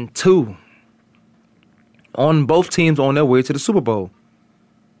 15-2. On both teams on their way to the Super Bowl.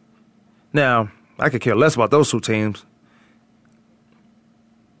 Now, I could care less about those two teams.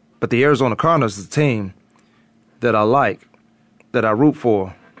 But the Arizona Cardinals is a team that I like, that I root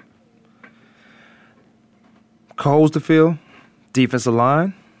for. Holes to fill, defensive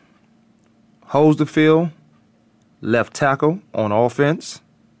line. Holes to fill, left tackle on offense.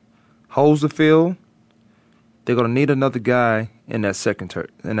 Holes to fill. They're going to need another guy in that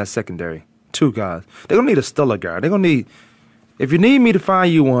secondary. Two guys. They're going to need a stellar guy. They're going to need, if you need me to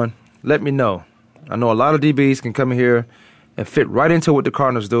find you one, let me know. I know a lot of DBs can come in here and fit right into what the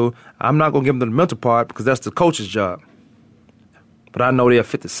Cardinals do. I'm not going to give them the mental part because that's the coach's job. But I know they'll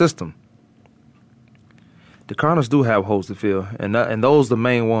fit the system. The Cardinals do have holes to fill, and those are the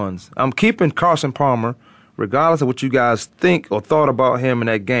main ones. I'm keeping Carson Palmer, regardless of what you guys think or thought about him in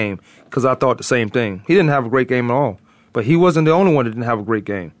that game, because I thought the same thing. He didn't have a great game at all, but he wasn't the only one that didn't have a great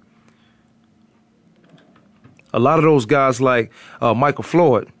game. A lot of those guys like Michael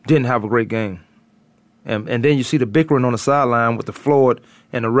Floyd didn't have a great game. And then you see the bickering on the sideline with the Floyd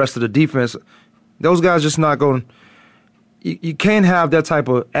and the rest of the defense. Those guys just not going. You can't have that type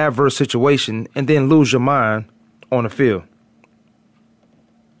of adverse situation and then lose your mind on the field.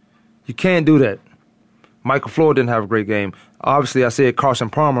 You can't do that. Michael Floyd didn't have a great game. Obviously, I said Carson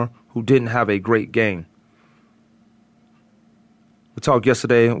Palmer, who didn't have a great game. We talked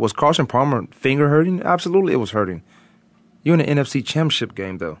yesterday, was Carson Palmer finger hurting? Absolutely, it was hurting. You're in the NFC Championship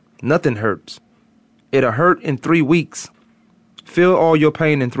game, though. Nothing hurts. It'll hurt in 3 weeks. Feel all your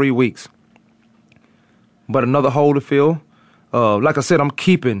pain in 3 weeks. But another hole to fill. Like I said, I'm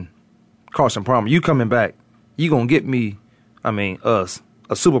keeping Carson Palmer. You coming back. You going to get me, us,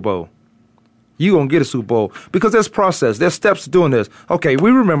 a Super Bowl. You going to get a Super Bowl. Because there's process. There's steps to doing this. Okay,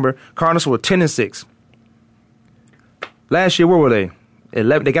 we remember Cardinals were 10-6. Last year, where were they?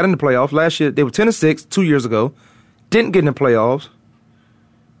 11. They got in the playoffs. Last year, they were 10-6 2 years ago. Didn't get in the playoffs.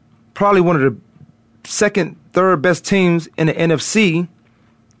 Probably one of the second, third best teams in the NFC.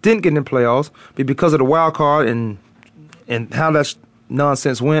 Didn't get in the playoffs. But because of the wild card and how that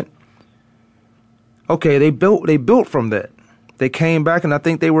nonsense went. Okay, they built from that. They came back, and I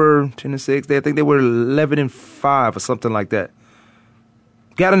think they were 10-6. I think they were 11-5 or something like that.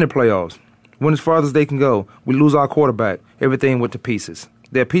 Got in the playoffs. Went as far as they can go. We lose our quarterback. Everything went to pieces.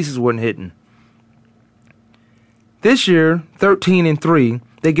 Their pieces weren't hitting. This year, 13-3,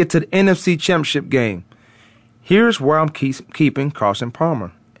 they get to the NFC Championship game. Here's where I'm keeping Carson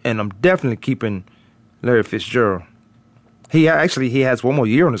Palmer, and I'm definitely keeping Larry Fitzgerald. He has one more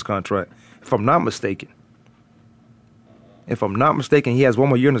year on his contract, if I'm not mistaken. He has one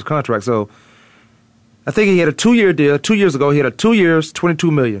more year on his contract. So I think he had a 2-year deal. 2 years ago, he had a 2 years,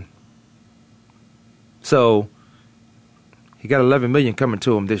 $22 million. So he got $11 million coming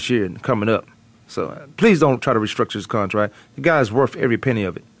to him this year and coming up. So please don't try to restructure his contract. The guy's worth every penny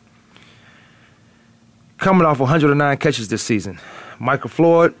of it. Coming off 109 catches this season. Michael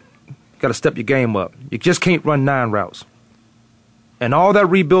Floyd, got to step your game up. You just can't run 9 routes. And all that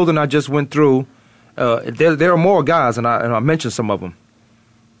rebuilding I just went through, there are more guys, and I mentioned some of them.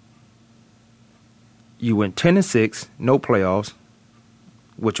 You went 10-6, no playoffs,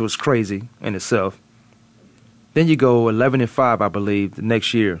 which was crazy in itself. Then you go 11-5, I believe, the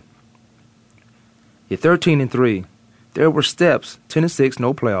next year. You're 13-3. There were steps: 10-6,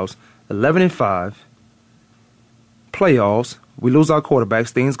 no playoffs. 11-5, playoffs. We lose our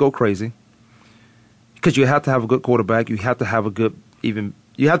quarterbacks. Things go crazy because you have to have a good quarterback. You have to have a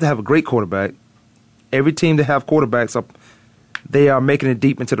great quarterback. Every team that have quarterbacks they are making it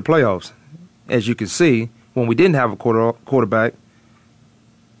deep into the playoffs. As you can see, when we didn't have a quarterback,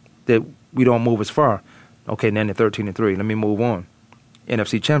 that we don't move as far. Okay, now they're 13-3. Let me move on.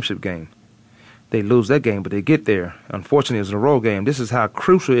 NFC Championship game. They lose that game, but they get there. Unfortunately, it's a road game. This is how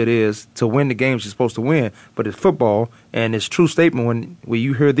crucial it is to win the games you're supposed to win. But it's football, and it's true statement when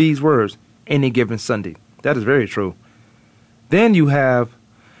you hear these words, any given Sunday. That is very true. Then you have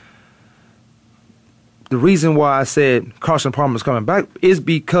the reason why I said Carson Palmer is coming back is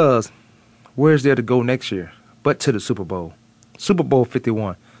because where's there to go next year but to the Super Bowl? Super Bowl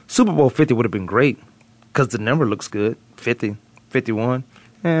 51. Super Bowl 50 would have been great because the number looks good. 50, 51,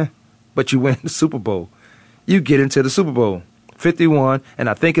 but you win the Super Bowl. You get into the Super Bowl. 51, and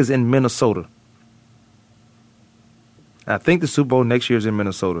I think it's in Minnesota. I think the Super Bowl next year is in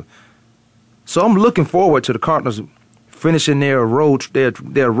Minnesota. So I'm looking forward to the Cardinals finishing their role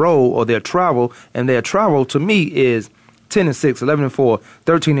or their travel, and their travel to me is 10-6, 11-4,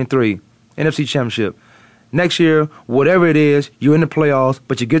 13-3, NFC Championship. Next year, whatever it is, you're in the playoffs,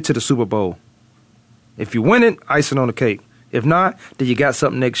 but you get to the Super Bowl. If you win it, icing on the cake. If not, then you got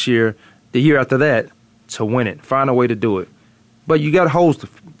something next year, the year after that, to win it. Find a way to do it. But you got holes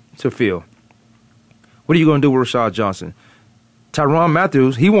to fill. What are you going to do with Rashad Johnson? Tyrann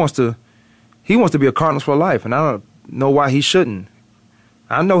Mathieu, he wants to be a Cardinals for life, and I don't know why he shouldn't.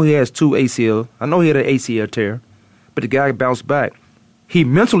 I know he has 2 ACL. I know he had an ACL tear, but the guy bounced back. He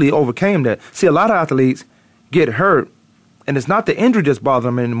mentally overcame that. See, a lot of athletes get hurt, and it's not the injury that's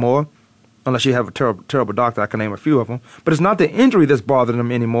bothering them anymore, unless you have a terrible, terrible doctor. I can name a few of them. But it's not the injury that's bothering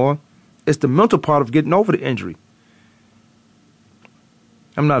them anymore. It's the mental part of getting over the injury.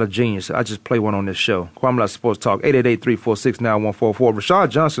 I'm not a genius. I just play one on this show. Kwamie Lassiter Sports Talk, 888-346-9144. Rashad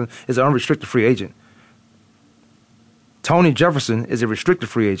Johnson is an unrestricted free agent. Tony Jefferson is a restricted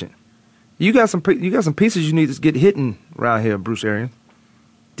free agent. You got some pieces you need to get hitting around here, Bruce Arians.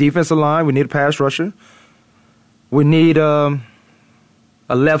 Defensive line, we need a pass rusher. We need a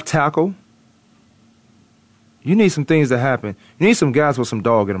left tackle. You need some things to happen. You need some guys with some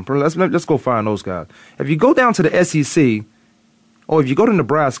dog in them. Let's go find those guys. If you go down to the SEC, or if you go to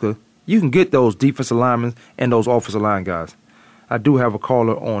Nebraska, you can get those defensive linemen and those offensive line guys. I do have a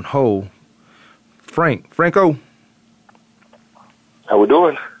caller on hold. Franco. How we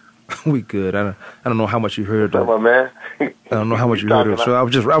doing? We good. I don't know how much you heard. What's up, my man? I don't know how much you heard of. So I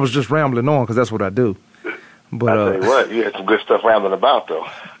was just rambling on because that's what I do. But I tell you what, you had some good stuff rambling about though.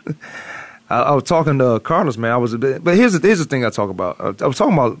 I was talking to Cardinals, man. But here's the thing I talk about. I was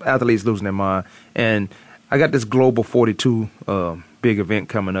talking about athletes losing their mind, and I got this Global 42 big event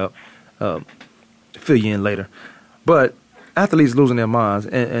coming up. Fill you in later. But athletes losing their minds,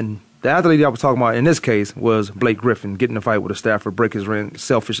 and the athlete I was talking about in this case was Blake Griffin getting in a fight with a staffer, break his ring,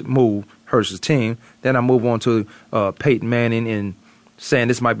 selfish move, hurts his team. Then I move on to Peyton Manning and saying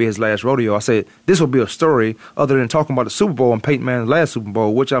this might be his last rodeo. I said this will be a story other than talking about the Super Bowl and Peyton Manning's last Super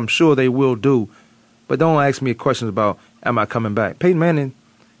Bowl, which I'm sure they will do. But don't ask me questions about am I coming back. Peyton Manning,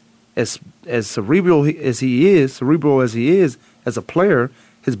 as cerebral as he is as a player,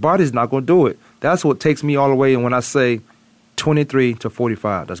 his body's not going to do it. That's what takes me all the way. And when I say 23 to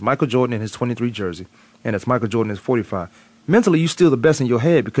 45, that's Michael Jordan in his 23 jersey, and that's Michael Jordan in his 45. Mentally, you're still the best in your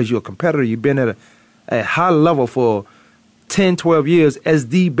head because you're a competitor. You've been at a high level for 10, 12 years as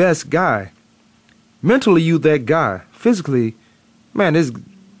the best guy. Mentally, you that guy. Physically, man, this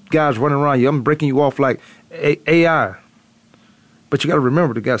guy's running around you. I'm breaking you off like AI. But you got to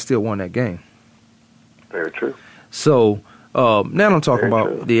remember the guy still won that game. Very true. So now I'm talking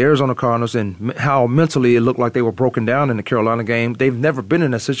about the Arizona Cardinals and how mentally it looked like they were broken down in the Carolina game. They've never been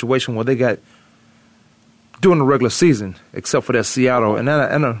in a situation where they got during the regular season, except for that Seattle.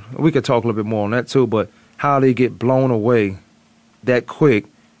 And we could talk a little bit more on that too, but how they get blown away that quick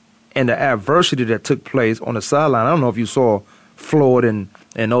and the adversity that took place on the sideline. I don't know if you saw Floyd and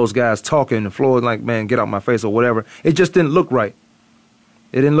those guys talking, and Floyd like, man, get out my face or whatever. It just didn't look right.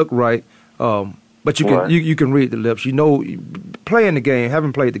 It didn't look right. But you can read the lips. You know, playing the game,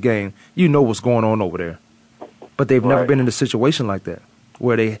 having played the game, you know what's going on over there. But they've never been in a situation like that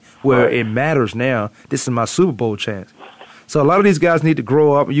where it matters now. This is my Super Bowl chance. So a lot of these guys need to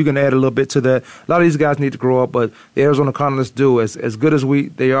grow up. You can add a little bit to that. A lot of these guys need to grow up, but the Arizona Cardinals do. As good as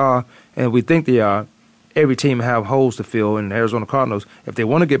they are and we think they are, every team have holes to fill. And the Arizona Cardinals, if they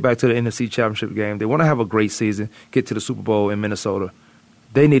want to get back to the NFC Championship game, they want to have a great season, get to the Super Bowl in Minnesota,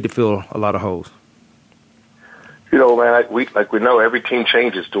 they need to fill a lot of holes. You know, man, we know every team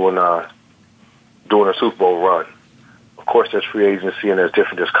changes during a Super Bowl run. Of course, there's free agency and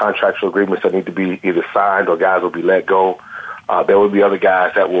there's contractual agreements that need to be either signed or guys will be let go. There will be other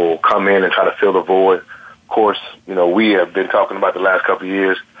guys that will come in and try to fill the void. Of course, you know, we have been talking about the last couple of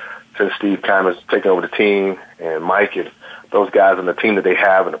years since Steve Keim has taken over the team, and Mike and those guys and the team that they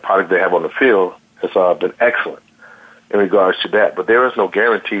have and the product they have on the field has been excellent in regards to that. But there is no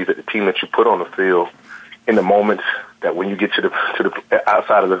guarantee that the team that you put on the field in the moments that when you get to the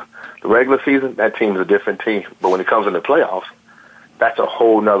outside of the regular season, that team is a different team. But when it comes in the playoffs, that's a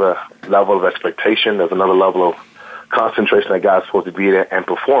whole nother level of expectation. There's another level of concentration that guy's supposed to be there and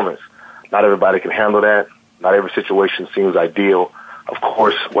performance. Not everybody can handle that. Not every situation seems ideal. Of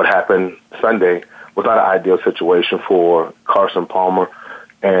course, what happened Sunday was not an ideal situation for Carson Palmer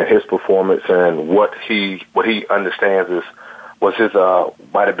and his performance, and what he understands was his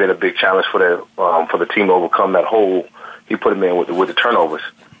might have been a big challenge for the team to overcome that hole he put him in with the turnovers.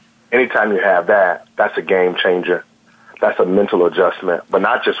 Anytime you have that, that's a game changer. That's a mental adjustment, but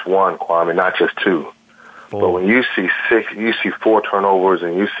not just one, Kwamie, not just two, But when you see 4 turnovers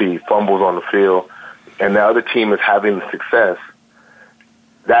and you see fumbles on the field, and the other team is having success,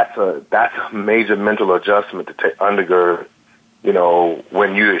 that's a major mental adjustment to undergird.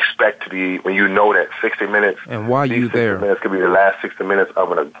 When you expect to be, when you know that 60 minutes, and why you there? 60 minutes could be the last 60 minutes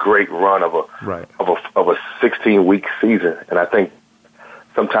of a great run of a 16-week season. And I think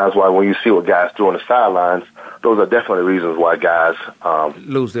sometimes when you see what guys do on the sidelines, those are definitely reasons why guys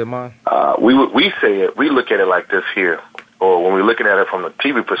lose their mind. We look at it like this here, or when we're looking at it from a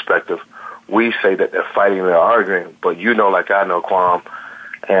TV perspective, we say that they're fighting and they're arguing. But like I know, Kwam,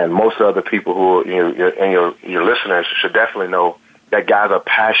 and most other people who your listeners should definitely know that guys are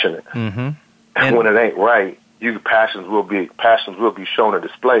passionate. Mm-hmm. And when it ain't right, passions will be shown and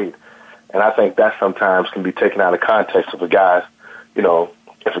displayed. And I think that sometimes can be taken out of context if a guy's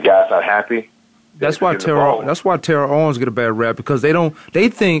not happy. That's why Terrell Owens get a bad rap, because they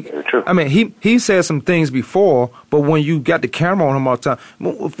think, I mean, he said some things before, but when you got the camera on him all the time,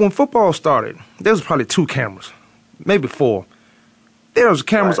 when football started, there was probably 2 cameras, maybe 4. There's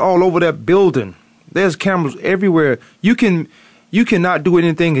cameras all over that building. There's cameras everywhere. You cannot do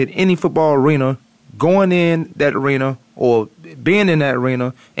anything at any football arena, going in that arena or being in that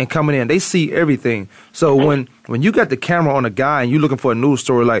arena and coming in. They see everything. So when you got the camera on a guy and you're looking for a news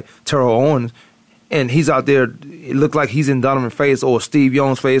story like Terrell Owens, and he's out there, it looked like he's in Donovan's face or Steve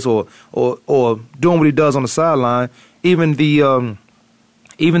Young's face or doing what he does on the sideline, even the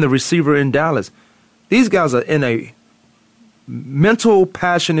receiver in Dallas. These guys are in a mental,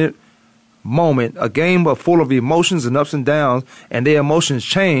 passionate moment, a game full of emotions and ups and downs, and their emotions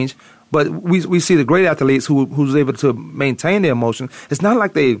change. But we see the great athletes who's able to maintain their emotions. It's not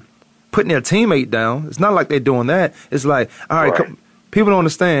like they putting their teammate down. It's not like they're doing that. It's like, all right, people don't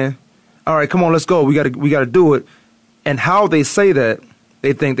understand. All right, come on, let's go. We got to do it. And how they say that,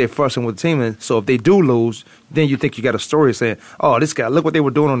 they think they're fussing with the team. And so if they do lose, then you think you got a story saying, oh, this guy, look what they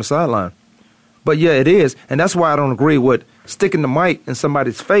were doing on the sideline. But, yeah, it is. And that's why I don't agree with sticking the mic in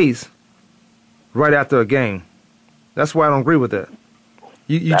somebody's face right after a game. That's why I don't agree with that.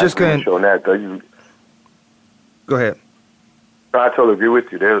 You just can't. Go ahead. No, I totally agree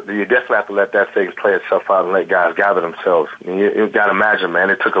with you. You definitely have to let that thing play itself out and let guys gather themselves. I mean, you got to imagine, man,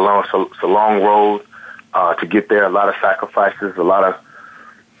 it took a long road to get there. A lot of sacrifices, a lot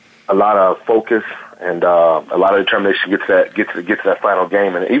of focus, and a lot of determination to get to that final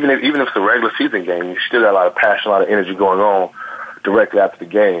game. And even if it's a regular season game, you still got a lot of passion, a lot of energy going on directly after the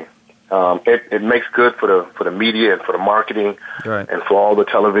game. It makes good for the media and for the marketing, right, and for all the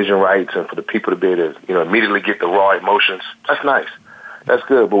television rights and for the people to be able to immediately get the raw emotions. That's nice. That's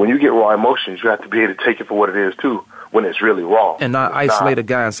good. But when you get raw emotions, you have to be able to take it for what it is too, when it's really raw. And not isolate a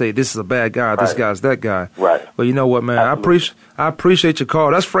guy and say this is a bad guy, this guy's that guy. Right. But you know what, man? Absolutely. I appreciate your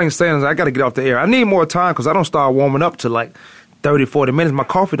call. That's Frank Sanders. I got to get off the air. I need more time because I don't start warming up to like 30, 40 minutes. My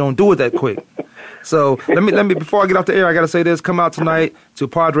coffee don't do it that quick. So let me before I get off the air, I got to say this. Come out tonight to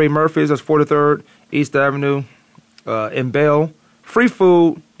Padre Murphy's. That's 43rd East Avenue in Bell. Free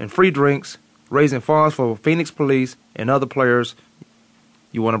food and free drinks, raising funds for Phoenix Police and other players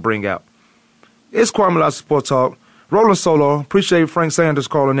you want to bring out. It's Kwamie Lassiter Sports Talk. Rolling solo. Appreciate Frank Sanders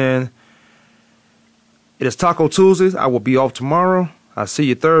calling in. It is Taco Tuesdays. I will be off tomorrow. I'll see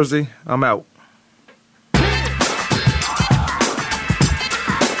you Thursday. I'm out.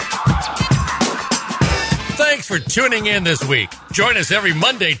 Thanks for tuning in this week. Join us every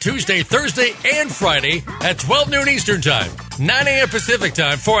Monday, Tuesday, Thursday, and Friday at 12 noon Eastern Time, 9 a.m. Pacific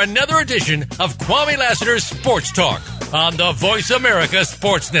Time for another edition of Kwamie Lassiter's Sports Talk on the Voice America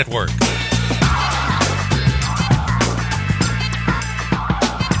Sports Network.